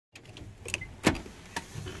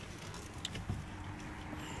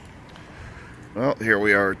Well, here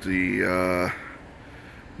we are at the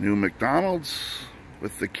new McDonald's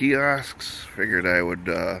with the kiosks. Figured I would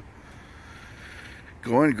go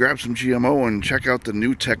in, grab some GMO, and check out the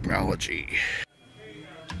new technology.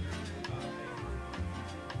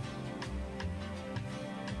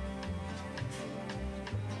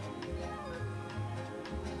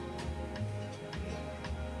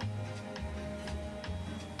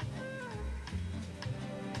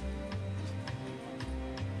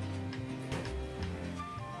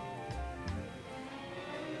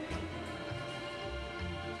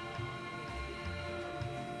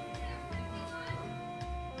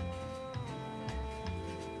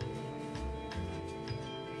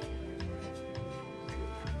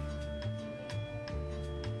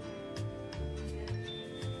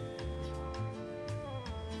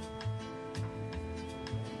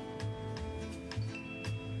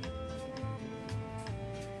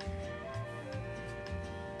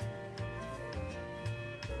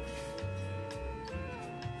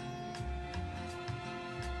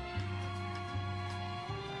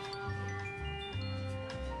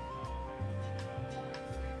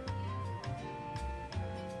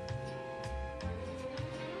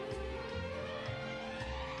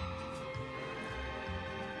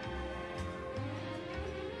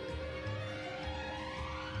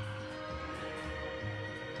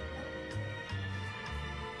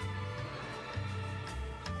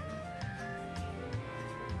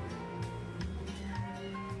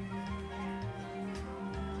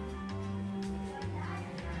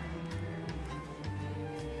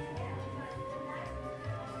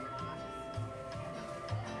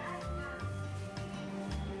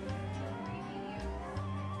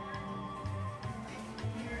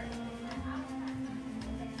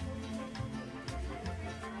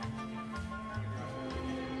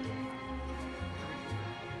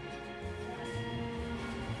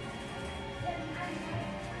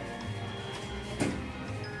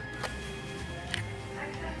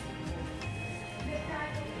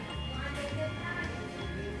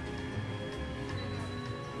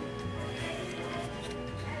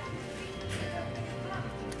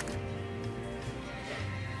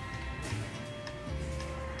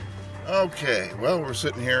 Okay, well, we're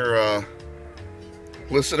sitting here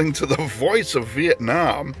listening to the Voice of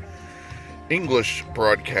Vietnam English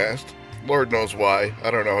broadcast. Lord knows why.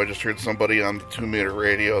 I don't know. I just heard somebody on the 2-meter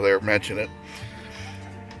radio there mention it.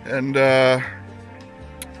 And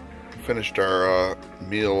finished our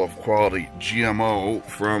meal of quality GMO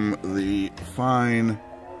from the fine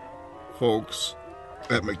folks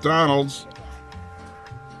at McDonald's.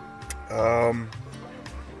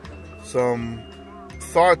 Some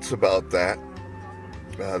thoughts about that.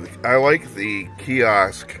 I like the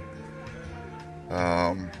kiosk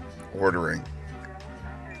ordering.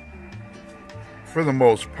 For the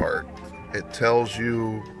most part, it tells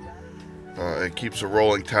you, it keeps a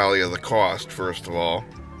rolling tally of the cost, first of all.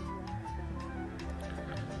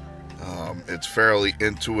 It's fairly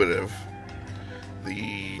intuitive.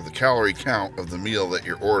 The calorie count of the meal that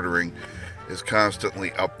you're ordering is constantly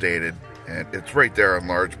updated, and it's right there in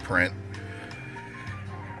large print.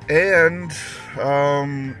 And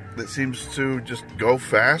it seems to just go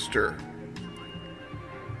faster.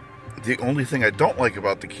 The only thing I don't like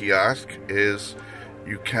about the kiosk is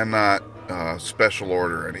you cannot special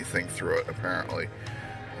order anything through it, apparently.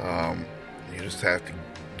 You just have to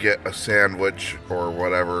get a sandwich or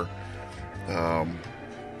whatever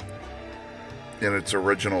in its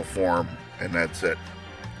original form, and that's it.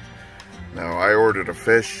 Now, I ordered a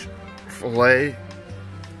fish fillet.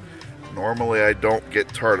 Normally, I don't get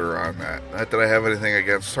tartar on that. Not that I have anything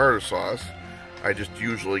against tartar sauce. I just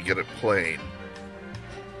usually get it plain.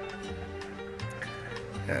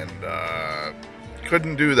 And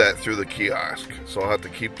couldn't do that through the kiosk, so I'll have to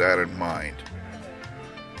keep that in mind.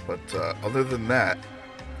 But other than that,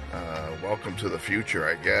 welcome to the future,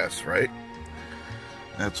 I guess, right?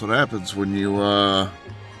 That's what happens when you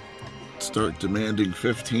start demanding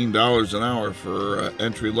 $15 an hour for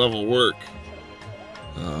entry-level work.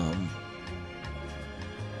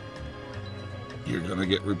 You're gonna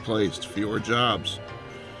get replaced. Fewer jobs.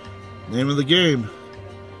 Name of the game.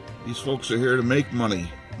 These folks are here to make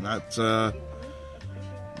money, not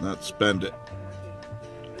spend it.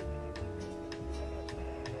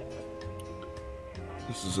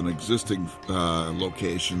 This is an existing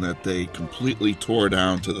location that they completely tore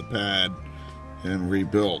down to the pad and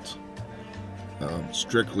rebuilt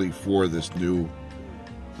strictly for this new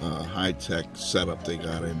high-tech setup they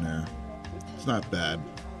got in there. It's not bad.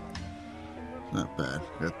 Not bad.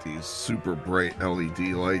 Got these super bright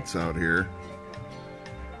LED lights out here.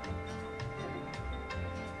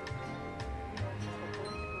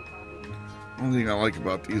 Only thing I like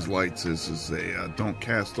about these lights is they don't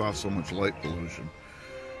cast off so much light pollution.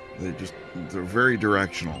 They're very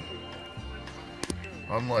directional.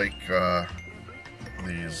 Unlike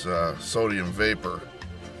these sodium vapor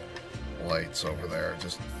lights over there,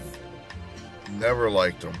 just never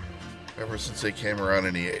liked them ever since they came around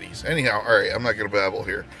in the 80s. Anyhow, all right, I'm not going to babble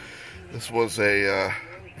here. This was a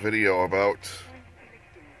video about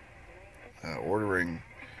ordering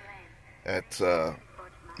at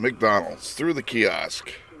McDonald's through the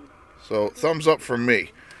kiosk. So thumbs up from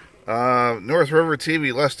me. North River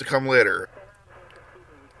TV, less to come later.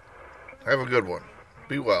 Have a good one.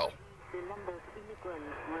 Be well.